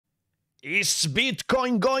Is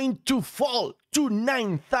Bitcoin going to fall to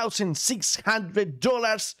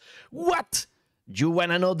 $9,600? What? You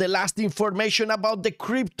wanna know the last information about the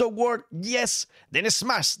crypto world? Yes? Then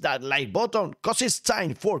smash that like button, cause it's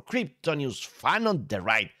time for crypto news fun on the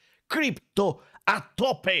ride. Crypto a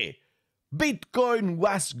tope. Bitcoin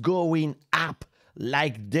was going up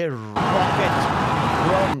like the rocket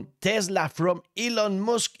from Tesla, from Elon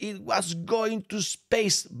Musk. It was going to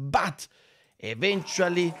space, but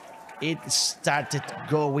eventually it started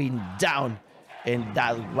going down, and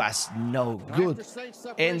that was no good.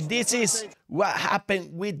 And this is what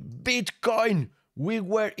happened with Bitcoin. We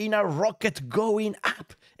were in a rocket going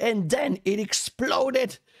up, and then it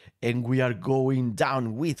exploded, and we are going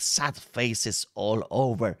down with sad faces all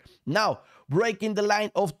over. Now, breaking the line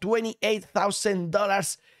of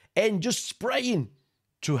 $28,000 and just praying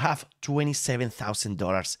to have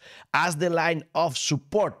 $27,000 as the line of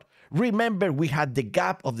support. Remember, we had the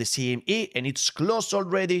gap of the CME, and it's closed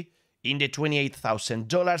already in the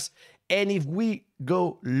 $28,000. And if we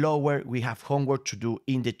go lower, we have homework to do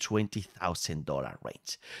in the $20,000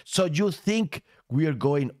 range. So you think we are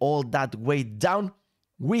going all that way down?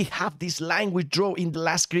 We have this line we draw in the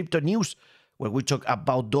last crypto news, where we talk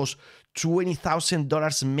about those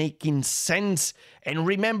 $20,000 making sense. And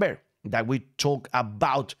remember that we talk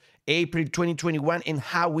about April 2021 and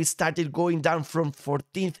how we started going down from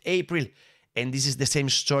 14th April. And this is the same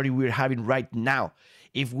story we're having right now.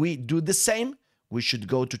 If we do the same, we should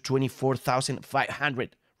go to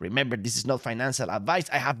 24,500. Remember, this is not financial advice.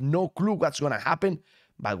 I have no clue what's going to happen,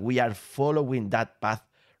 but we are following that path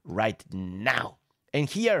right now. And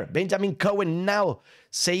here, Benjamin Cohen now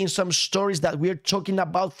saying some stories that we're talking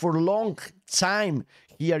about for a long time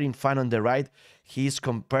here in FunOntheRide. He's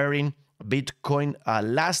comparing Bitcoin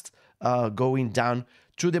last going down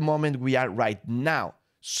to the moment we are right now.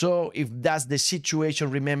 So if that's the situation,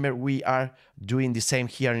 remember, we are doing the same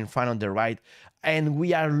here in FunOntheRide, and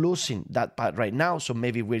we are losing that part right now. So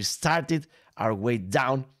maybe we started our way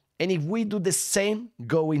down. And if we do the same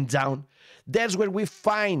going down, that's where we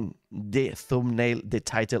find the thumbnail, the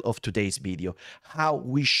title of today's video, how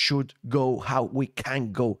we should go, how we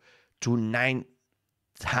can go to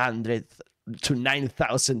 $9,000,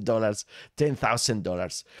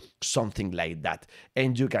 $10,000, something like that.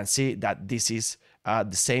 And you can see that this is the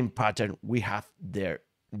same pattern we have there.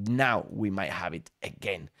 Now we might have it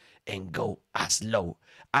again and go as low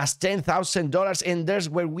as $10,000. And there's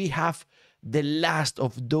where we have the last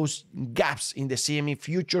of those gaps in the CME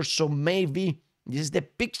future. So maybe this is the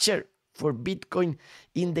picture for Bitcoin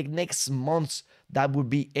in the next months. That would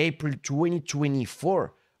be April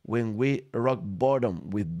 2024 when we rock bottom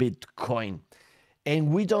with Bitcoin.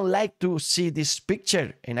 And we don't like to see this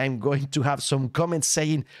picture. And I'm going to have some comments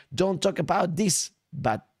saying, don't talk about this.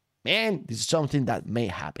 But man, this is something that may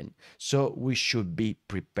happen. So we should be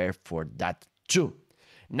prepared for that too.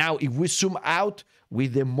 Now, if we zoom out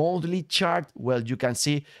with the monthly chart, well, you can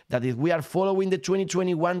see that if we are following the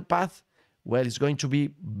 2021 path, well, it's going to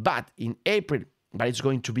be bad in April, but it's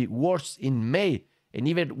going to be worse in May, and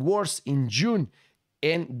even worse in June.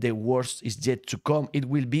 And the worst is yet to come. It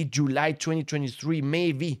will be July 2023,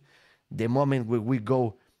 maybe the moment where we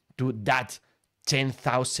go to that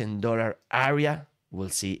 $10,000 area. We'll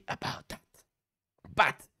see about that.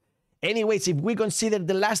 But anyways, if we consider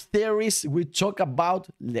the last theories, we talk about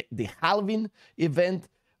the halving event.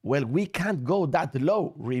 Well, we can't go that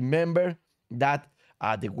low. Remember that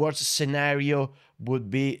the worst scenario would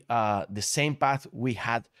be the same path we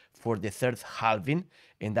had for the third halving,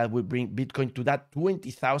 and that would bring Bitcoin to that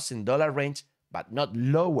 $20,000 range, but not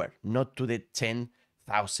lower, not to the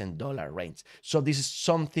 $10,000 range. So this is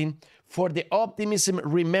something for the optimism.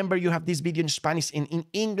 Remember, you have this video in Spanish and in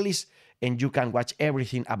English, and you can watch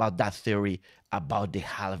everything about that theory, about the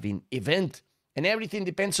halving event. And everything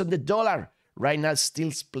depends on the dollar. Right now,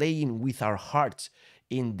 still playing with our hearts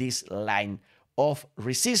in this line of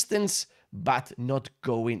resistance, but not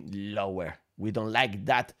going lower. We don't like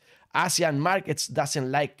that. Asian markets doesn't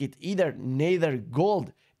like it either, neither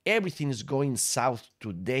gold. Everything is going south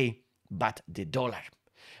today, but the dollar.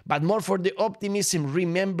 But more for the optimism,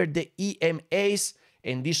 remember the EMAs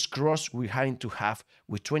and this cross we're having to have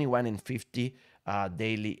with 21 and 50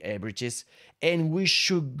 daily averages. And we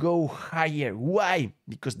should go higher. Why?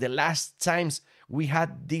 Because the last times we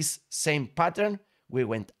had this same pattern, we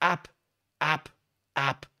went up, up,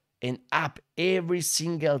 up, and up every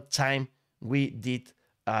single time we did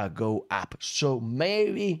go up. So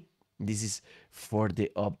maybe this is for the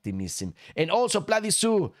optimism. And also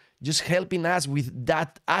Pladisu just helping us with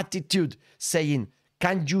that attitude, saying,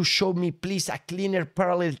 can you show me please a cleaner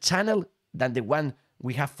parallel channel than the one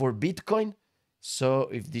we have for Bitcoin? So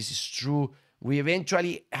if this is true, we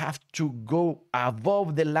eventually have to go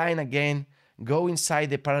above the line again, go inside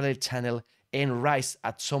the parallel channel, and rise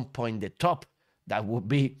at some point the top. That would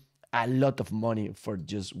be a lot of money for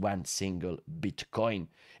just one single Bitcoin.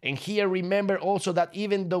 And here, remember also that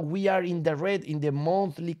even though we are in the red in the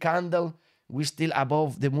monthly candle, we're still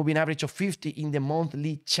above the moving average of 50 in the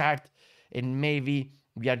monthly chart. And maybe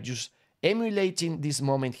we are just emulating this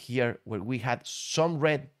moment here where we had some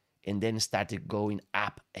red and then started going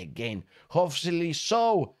up again. Hopefully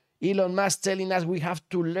so. Elon Musk telling us we have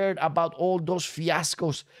to learn about all those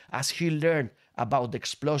fiascos as he learned about the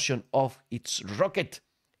explosion of its rocket.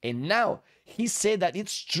 And now he said that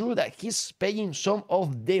it's true that he's paying some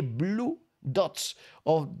of the blue dots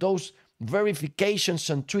of those verifications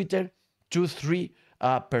on Twitter to three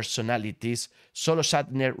personalities, Solo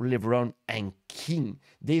Shatner, LeBron, and King.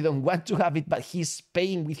 They don't want to have it, but he's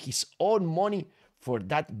paying with his own money for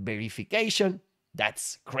that verification.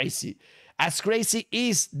 That's crazy. As crazy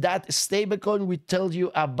is that stablecoin we told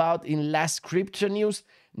you about in last crypto news.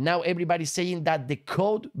 Now everybody's saying that the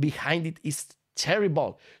code behind it is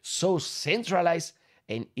terrible, so centralized,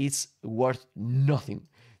 and it's worth nothing.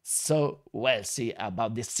 So we'll see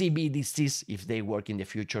about the CBDCs if they work in the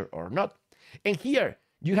future or not. And here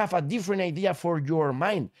you have a different idea for your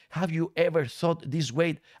mind. Have you ever thought this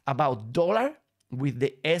way about dollar with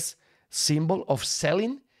the S symbol of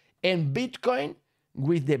selling and Bitcoin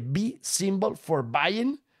with the B symbol for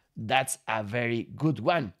buying? That's a very good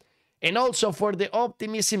one. And also for the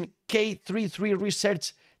optimism, K33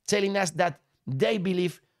 Research telling us that they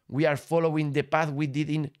believe we are following the path we did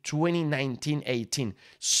in 2019-18.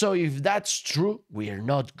 So if that's true, we are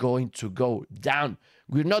not going to go down.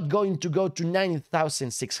 We're not going to go to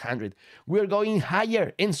 9,600. We're going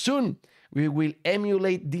higher, and soon we will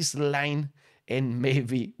emulate this line and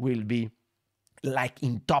maybe will be like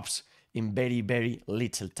in tops in very, very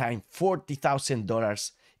little time.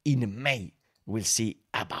 $40,000 in May. We'll see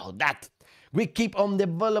about that. We keep on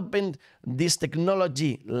developing this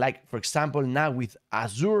technology, like for example now with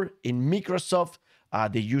Azure in Microsoft,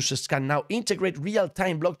 the users can now integrate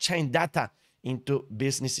real-time blockchain data into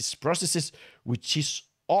businesses' processes, which is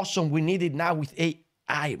awesome. We need it now with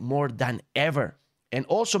AI more than ever. And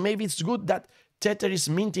also maybe it's good that Tether is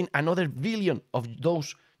minting another billion of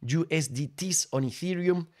those USDTs on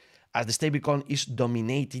Ethereum as the stablecoin is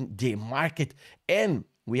dominating the market. And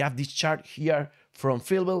we have this chart here from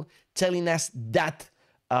Philbill telling us that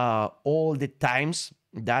all the times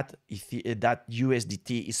that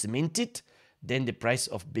USDT is minted, then the price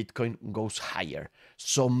of Bitcoin goes higher.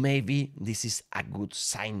 So maybe this is a good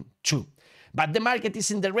sign too. But the market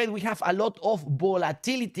is in the red. We have a lot of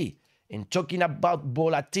volatility. And talking about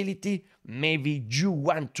volatility, maybe you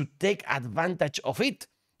want to take advantage of it.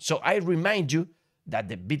 So I remind you that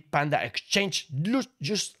the Bitpanda exchange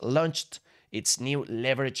just launched its new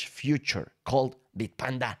leverage future called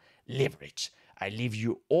Bitpanda Leverage. I leave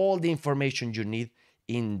you all the information you need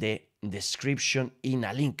in the description in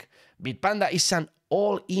a link. Bitpanda is an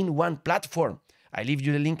all-in-one platform. I leave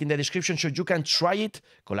you the link in the description so you can try it,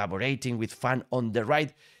 collaborating with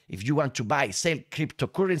FunOntheRide. If you want to buy, sell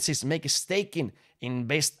cryptocurrencies, make staking,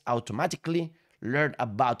 invest automatically, learn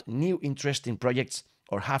about new interesting projects,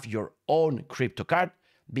 or have your own crypto card,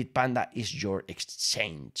 Bitpanda is your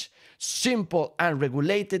exchange. Simple and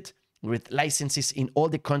regulated, with licenses in all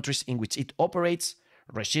the countries in which it operates.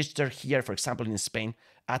 Register here, for example, in Spain,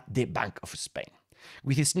 at the Bank of Spain.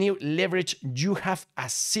 With its new leverage, you have a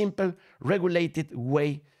simple, regulated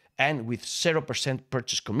way and with 0%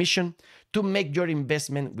 purchase commission to make your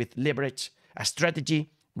investment with leverage a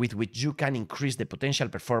strategy with which you can increase the potential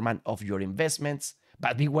performance of your investments,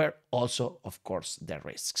 but beware also, of course, the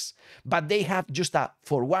risks. But they have just a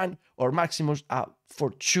for one or maximum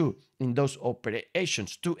for two in those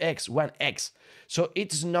operations, 2x, 1x. So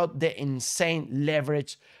it's not the insane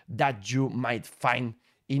leverage that you might find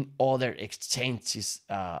in other exchanges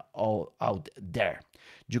all out there.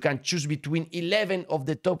 You can choose between 11 of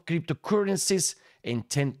the top cryptocurrencies and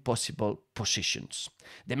 10 possible positions.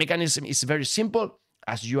 The mechanism is very simple,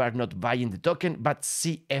 as you are not buying the token, but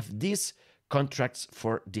CFDs, contracts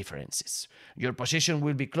for differences. Your position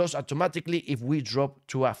will be closed automatically if we drop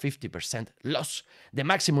to a 50% loss. The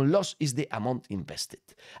maximum loss is the amount invested.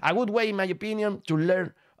 A good way, in my opinion, to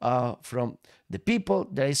learn from the people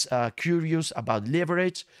that is curious about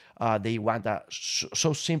leverage. They want a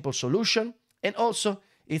so simple solution, and also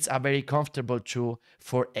it's a very comfortable tool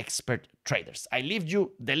for expert traders. I leave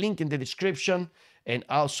you the link in the description and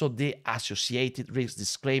also the associated risk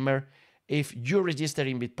disclaimer. If you register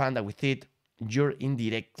in Bitpanda with it, you're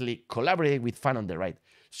indirectly collaborating with FunOntheRide.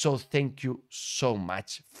 So thank you so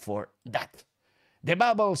much for that. The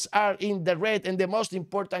bubbles are in the red, and the most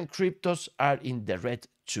important cryptos are in the red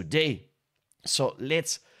today. So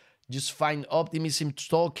let's just find optimism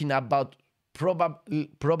talking about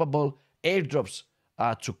probable airdrops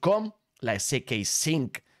to come, like CK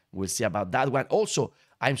Sync. We'll see about that one. Also,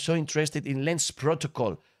 I'm so interested in Lens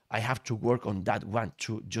Protocol. I have to work on that one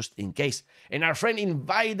too, just in case. And our friend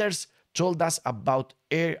Invaders told us about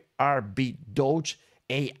ARB Doge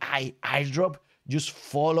AI airdrop. Just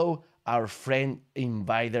follow our friend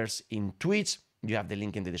Invaders in Twitch. You have the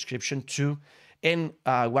link in the description too. And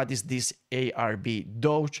what is this ARB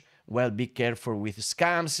Doge? Well, be careful with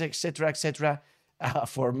scams, etc., etc.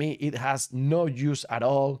 For me, it has no use at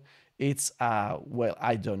all. It's, well,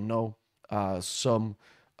 I don't know, some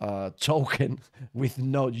token with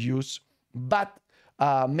no use, but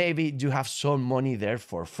maybe you have some money there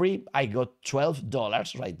for free. I got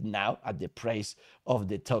 $12 right now at the price of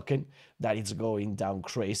the token, that it's going down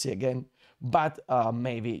crazy again. But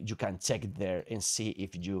maybe you can check there and see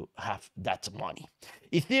if you have that money.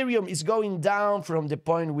 Ethereum is going down from the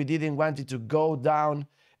point we didn't want it to go down,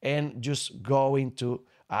 and just going to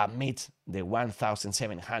meet the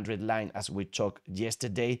 1,700 line as we talked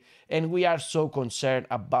yesterday. And we are so concerned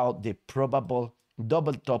about the probable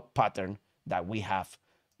double top pattern that we have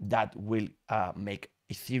that will make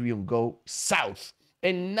Ethereum go south.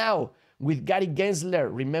 And now with Gary Gensler,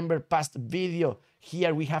 remember past video,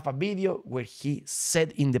 here we have a video where he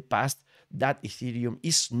said in the past that Ethereum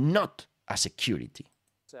is not a security.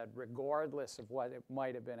 Said regardless of what it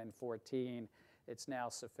might have been in 14, it's now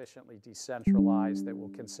sufficiently decentralized that we'll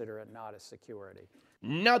consider it not a security.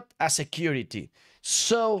 Not a security.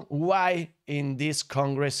 So why in this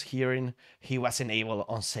Congress hearing he wasn't able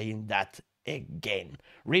on saying that again?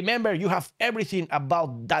 Remember, you have everything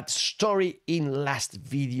about that story in last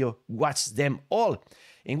video. Watch them all.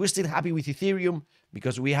 And we're still happy with Ethereum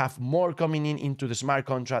because we have more coming in into the smart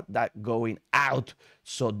contract that going out.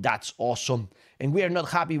 So that's awesome. And we are not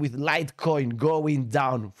happy with Litecoin going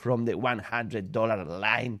down from the $100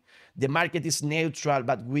 line. The market is neutral,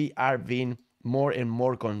 but we are being more and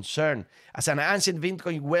more concerned as an ancient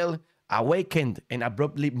Bitcoin well awakened and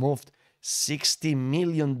abruptly moved $60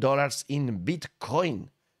 million in Bitcoin.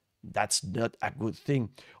 That's not a good thing.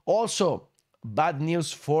 Also, bad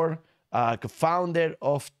news for founder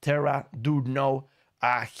of Terra Durno.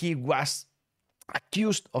 He was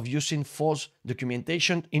accused of using false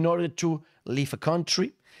documentation in order to leave a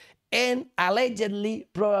country. And allegedly,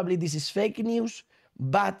 probably this is fake news,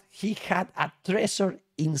 but he had a treasure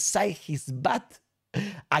inside his butt.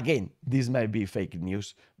 Again, this might be fake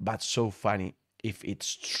news, but so funny if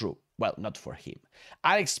it's true. Well, not for him.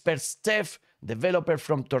 Alex Steph, developer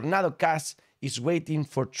from Tornado Cash, is waiting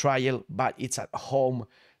for trial, but it's at home.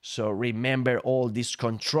 So remember all this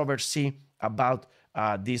controversy about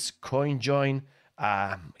this CoinJoin.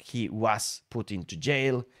 He was put into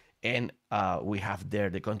jail, and we have there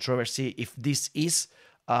the controversy if this is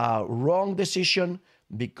a wrong decision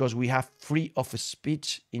because we have freedom of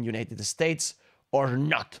speech in United States or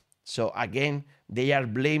not. So again, they are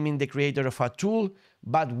blaming the creator of a tool,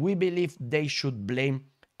 but we believe they should blame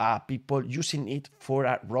people using it for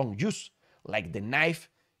a wrong use. Like the knife,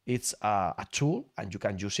 it's a tool and you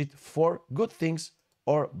can use it for good things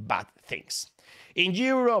or bad things. In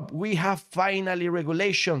Europe, we have finally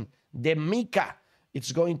regulation. The MiCA,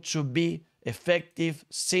 it's going to be effective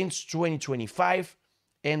since 2025.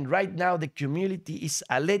 And right now, the community is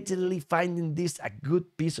allegedly finding this a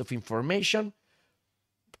good piece of information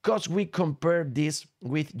because we compare this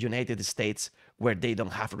with United States where they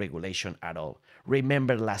don't have regulation at all.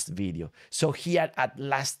 Remember last video. So here at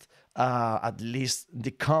least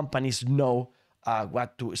the companies know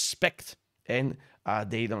what to expect, and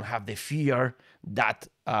they don't have the fear that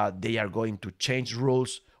they are going to change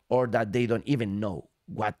rules or that they don't even know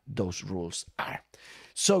what those rules are.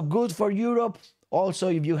 So good for Europe. Also,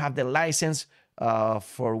 if you have the license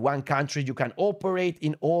for one country, you can operate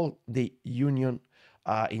in all the union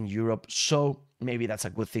in Europe. So maybe that's a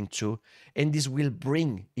good thing too. And this will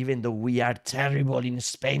bring, even though we are terrible in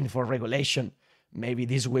Spain for regulation, maybe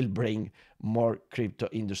this will bring more crypto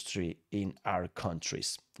industry in our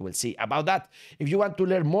countries. We'll see about that. If you want to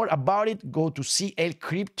learn more about it, go to CL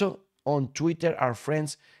Crypto on Twitter. Our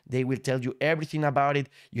friends, they will tell you everything about it.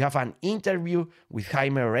 You have an interview with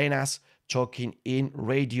Jaime Arenas talking in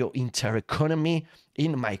Radio Intereconomy,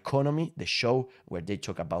 in My Economy, the show where they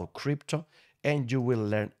talk about crypto, and you will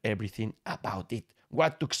learn everything about it.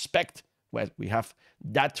 What to expect? Well, we have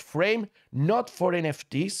that frame, not for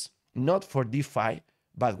NFTs, not for DeFi,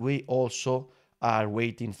 but we also are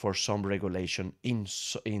waiting for some regulation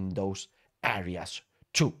in those areas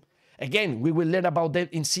too. Again, we will learn about them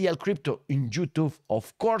in CL Crypto in YouTube,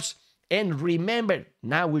 of course. And remember,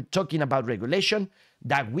 now we're talking about regulation,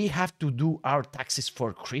 that we have to do our taxes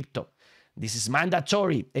for crypto. This is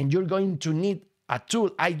mandatory, and you're going to need a tool.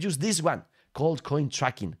 I use this one called coin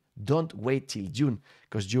tracking. Don't wait till June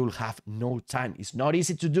because you'll have no time. It's not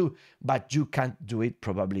easy to do, but you can't do it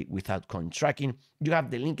probably without coin tracking. You have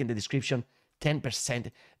the link in the description, 10%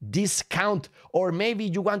 discount, or maybe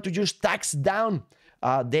you want to use tax down.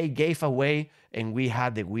 They gave away, and we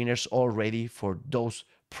had the winners already for those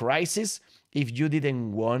prices. If you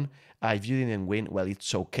didn't win, well,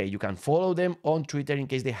 it's okay. You can follow them on Twitter in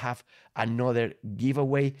case they have another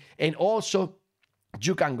giveaway. And also,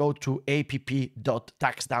 you can go to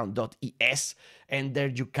app.taxdown.es, and there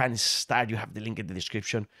you can start. You have the link in the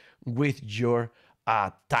description with your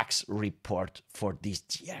tax report for this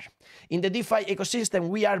year. In the DeFi ecosystem,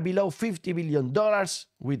 we are below $50 billion.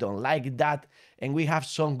 We don't like that. And we have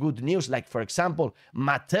some good news, like, for example,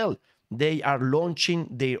 Mattel. They are launching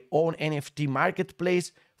their own NFT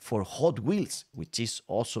marketplace for Hot Wheels, which is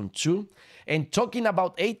awesome too. And talking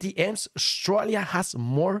about ATMs, Australia has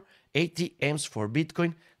more ATMs for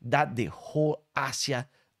Bitcoin than the whole Asia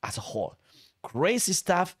as a whole. Crazy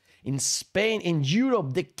stuff. In Spain and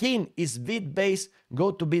Europe, the king is Bitbase.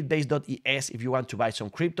 Go to bitbase.es if you want to buy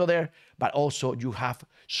some crypto there. But also you have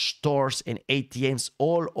stores and ATMs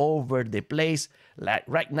all over the place. Like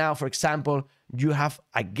right now, for example, you have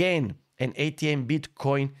again an ATM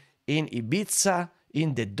Bitcoin in Ibiza,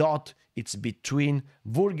 in the dot. It's between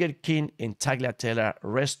Burger King and Tagliatella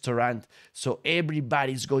restaurant. So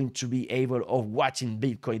everybody's going to be able of watching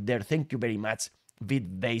Bitcoin there. Thank you very much,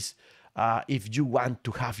 Bitbase. If you want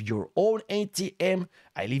to have your own ATM,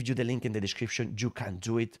 I leave you the link in the description. You can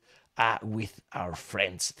do it with our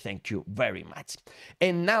friends. Thank you very much.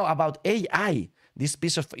 And now about AI, this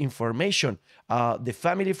piece of information, the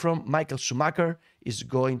family from Michael Schumacher is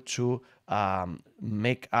going to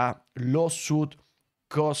make a lawsuit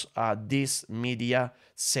because this media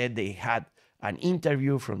said they had an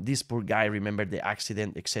interview from this poor guy, remember the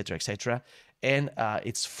accident, etc., etc., and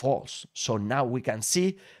it's false. So now we can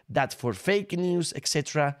see that for fake news,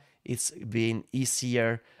 etc., it's been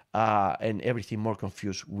easier and everything more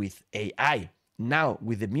confused with AI. Now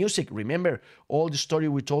with the music, remember all the story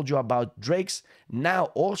we told you about Drake's.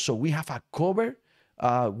 Now also we have a cover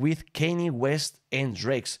with Kanye West and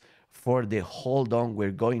Drake's for the Hold On,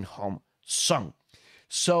 We're Going Home song.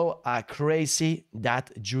 So crazy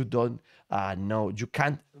that you don't know, you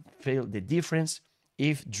can't feel the difference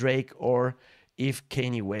if Drake or if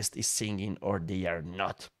Kanye West is singing or they are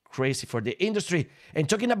not. Crazy for the industry. And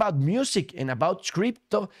talking about music and about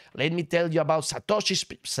crypto, let me tell you about Satoshi's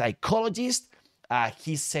psychologist.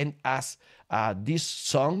 He sent us this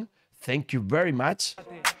song. Thank you very much.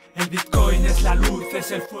 El Bitcoin es la luz,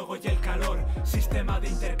 es el fuego y el calor, sistema de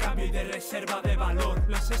intercambio y de reserva de valor.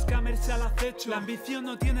 Los scammers al acecho, la ambición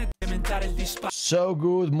no tiene que aumentar el disparo. So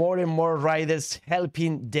good, more and more riders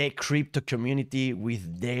helping the crypto community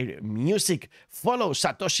with their music. Follow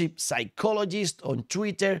Satoshi Psychologist on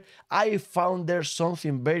Twitter. I found there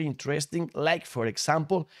something very interesting, like for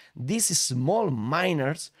example, these small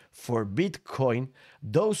miners for Bitcoin,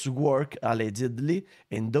 those work allegedly,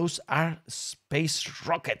 and those are space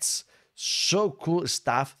rockets. So cool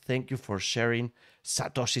stuff. Thank you for sharing,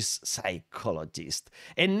 Satoshi's Psychologist.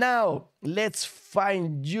 And now let's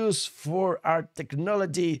find use for our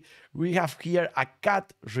technology. We have here a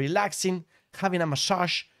cat relaxing, having a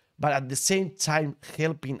massage, but at the same time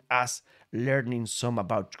helping us learning some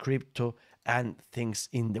about crypto and things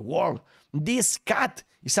in the world. This cat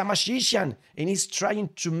is a magician and is trying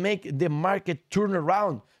to make the market turn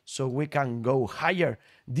around so we can go higher.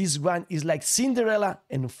 This one is like Cinderella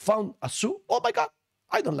and found a zoo. Oh my God,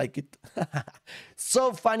 I don't like it.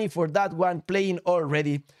 So funny for that one, playing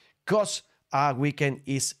already, because Weekend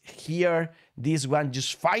is here. This one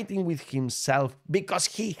just fighting with himself because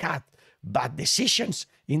he had bad decisions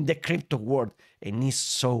in the crypto world and is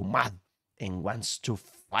so mad and wants to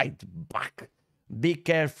fight back. Be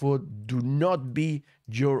careful, do not be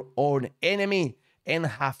your own enemy and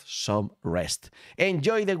have some rest.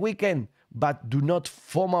 Enjoy the weekend, but do not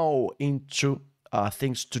FOMO into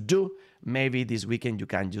things to do. Maybe this weekend you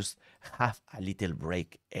can just have a little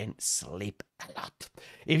break and sleep a lot.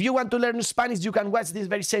 If you want to learn Spanish, you can watch this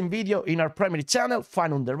very same video in our primary channel,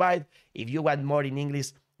 Fun on the Ride. If you want more in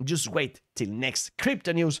English, just wait till next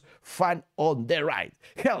crypto news, Fun on the Ride.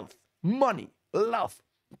 Health, money, love,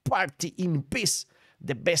 party in peace.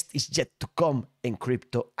 The best is yet to come, and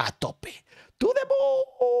crypto a tope. To the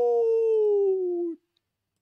moon!